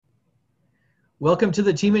Welcome to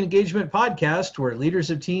the Team Engagement Podcast, where leaders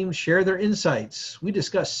of teams share their insights. We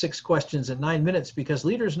discuss 6 questions in 9 minutes because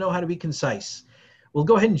leaders know how to be concise. We'll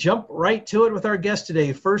go ahead and jump right to it with our guest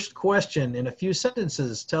today. First question, in a few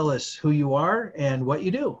sentences, tell us who you are and what you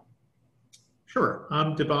do. Sure.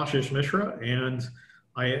 I'm Debashish Mishra, and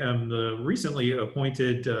I am the recently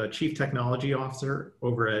appointed Chief Technology Officer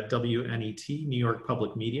over at WNET, New York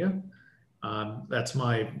Public Media. That's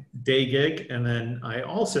my day gig. And then I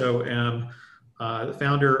also am the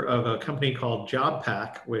founder of a company called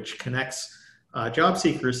JobPack, which connects job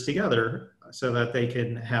seekers together so that they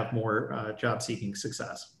can have more job-seeking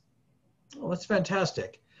success. Well, that's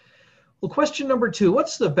fantastic. Well, question number 2,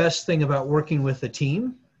 what's the best thing about working with a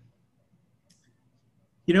team?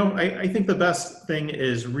 You know, I think the best thing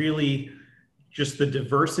is really just the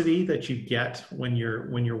diversity that you get when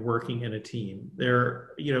you're working in a team.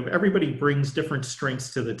 Everybody brings different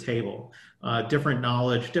strengths to the table, different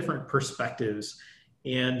knowledge, different perspectives.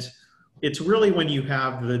 And it's really when you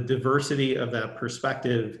have the diversity of that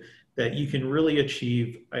perspective that you can really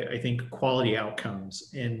achieve, I think, quality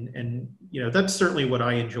outcomes. And that's certainly what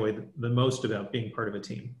I enjoy the most about being part of a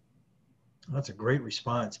team. That's a great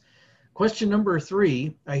response. Question number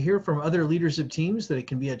 3, I hear from other leaders of teams that it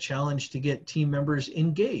can be a challenge to get team members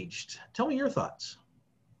engaged. Tell me your thoughts.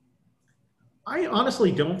 I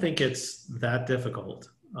honestly don't think it's that difficult.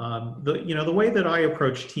 The way that I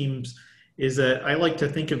approach teams is that I like to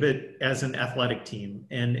think of it as an athletic team.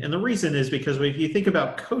 And the reason is because if you think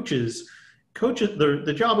about coaches,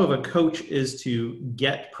 the job of a coach is to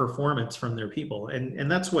get performance from their people.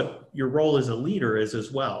 And that's what your role as a leader is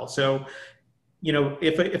as well. So,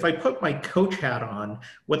 if I put my coach hat on,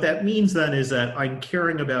 what that means then is that I'm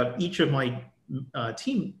caring about each of my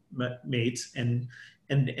teammates and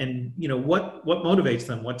what motivates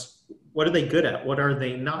them, what are they good at, what are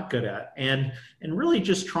they not good at, and really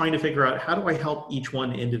just trying to figure out how do I help each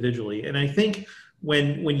one individually. And I think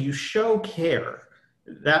when you show care,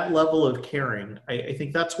 that level of caring, I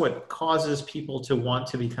think that's what causes people to want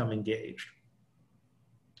to become engaged.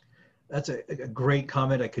 That's a great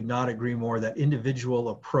comment. I could not agree more. That individual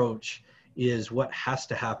approach is what has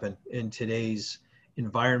to happen in today's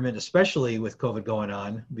environment, especially with COVID going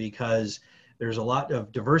on, because there's a lot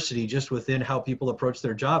of diversity just within how people approach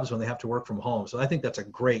their jobs when they have to work from home. So I think that's a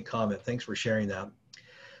great comment. Thanks for sharing that.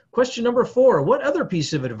 Question number 4, what other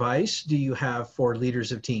piece of advice do you have for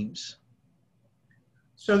leaders of teams?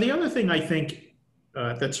 So the other thing I think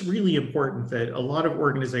that's really important that a lot of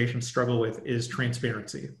organizations struggle with is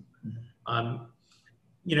transparency.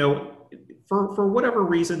 For whatever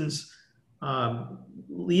reasons,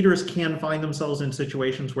 leaders can find themselves in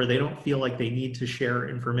situations where they don't feel like they need to share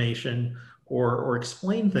information or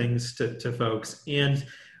explain things to folks. And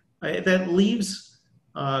that leaves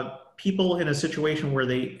people in a situation where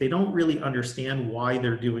they don't really understand why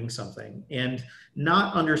they're doing something. And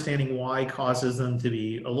not understanding why causes them to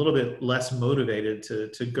be a little bit less motivated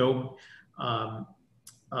to go,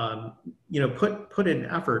 put in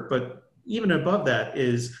effort. But even above that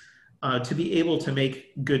is to be able to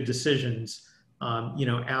make good decisions,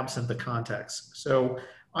 absent the context. So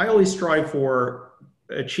I always strive for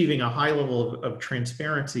achieving a high level of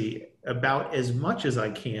transparency about as much as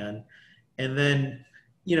I can. And then,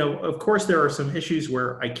 of course, there are some issues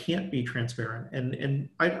where I can't be transparent. And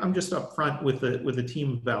I'm just upfront with the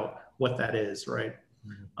team about what that is, right?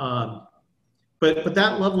 Mm-hmm. But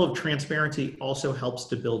that level of transparency also helps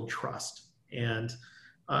to build trust. And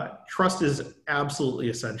trust is absolutely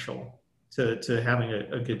essential to having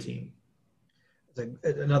a good team.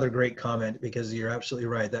 Another great comment, because you're absolutely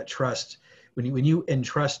right. That trust, when you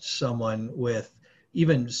entrust someone with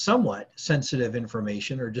even somewhat sensitive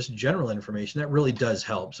information or just general information, that really does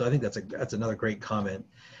help. So I think that's another great comment.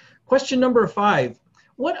 Question number 5,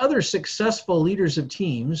 what other successful leaders of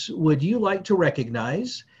teams would you like to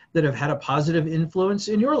recognize that have had a positive influence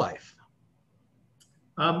in your life?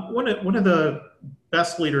 One of the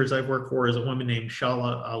best leaders I've worked for is a woman named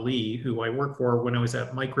Shala Ali, who I worked for when I was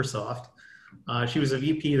at Microsoft. She was a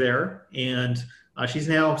VP there, and she's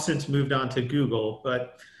now since moved on to Google.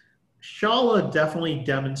 But Shala definitely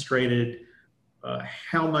demonstrated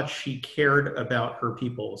how much she cared about her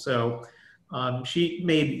people. So she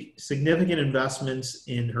made significant investments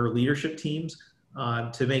in her leadership teams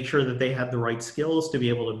to make sure that they had the right skills to be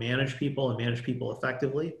able to manage people and manage people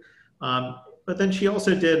effectively. But then she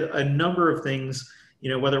also did a number of things,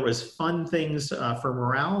 whether it was fun things for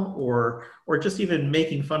morale or just even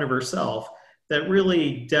making fun of herself, that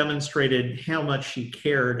really demonstrated how much she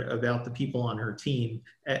cared about the people on her team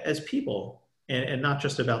as people and not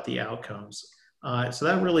just about the outcomes. So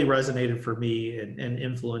that really resonated for me and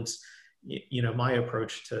influenced, my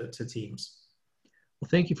approach to teams. Well,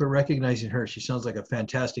 thank you for recognizing her. She sounds like a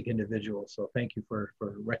fantastic individual. So thank you for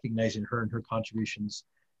recognizing her and her contributions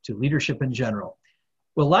to leadership in general.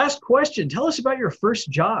 Well, last question. Tell us about your first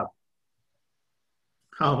job.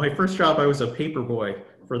 My first job, I was a paper boy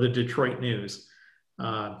for the Detroit News.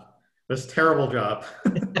 It was a terrible job.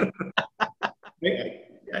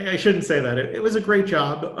 I shouldn't say that. It was a great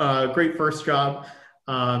job, great first job.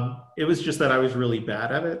 It was just that I was really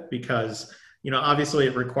bad at it because, obviously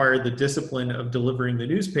it required the discipline of delivering the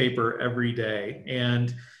newspaper every day.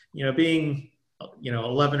 And, being,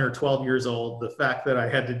 11 or 12 years old, the fact that I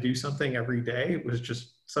had to do something every day was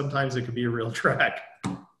just, sometimes it could be a real drag.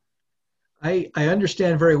 I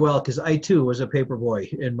understand very well because I too was a paper boy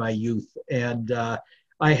in my youth, and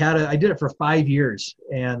I did it for 5 years.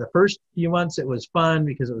 And the first few months it was fun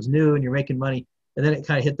because it was new and you're making money, and then it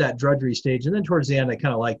kind of hit that drudgery stage. And then towards the end, I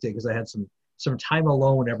kind of liked it because I had some time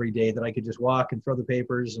alone every day that I could just walk and throw the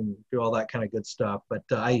papers and do all that kind of good stuff. But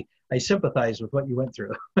I sympathize with what you went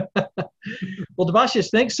through. Well, Devasius,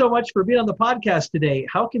 thanks so much for being on the podcast today.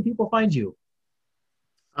 How can people find you?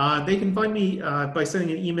 They can find me by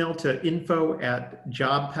sending an email to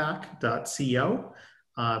info@jobpack.co.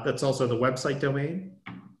 That's also the website domain.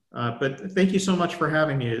 But thank you so much for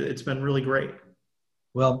having me. It's been really great.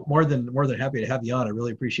 Well, more than happy to have you on. I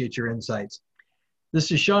really appreciate your insights. This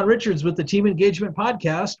is Sean Richards with the Team Engagement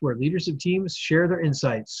Podcast, where leaders of teams share their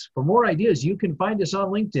insights. For more ideas, you can find us on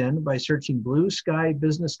LinkedIn by searching Blue Sky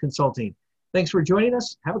Business Consulting. Thanks for joining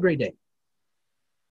us. Have a great day.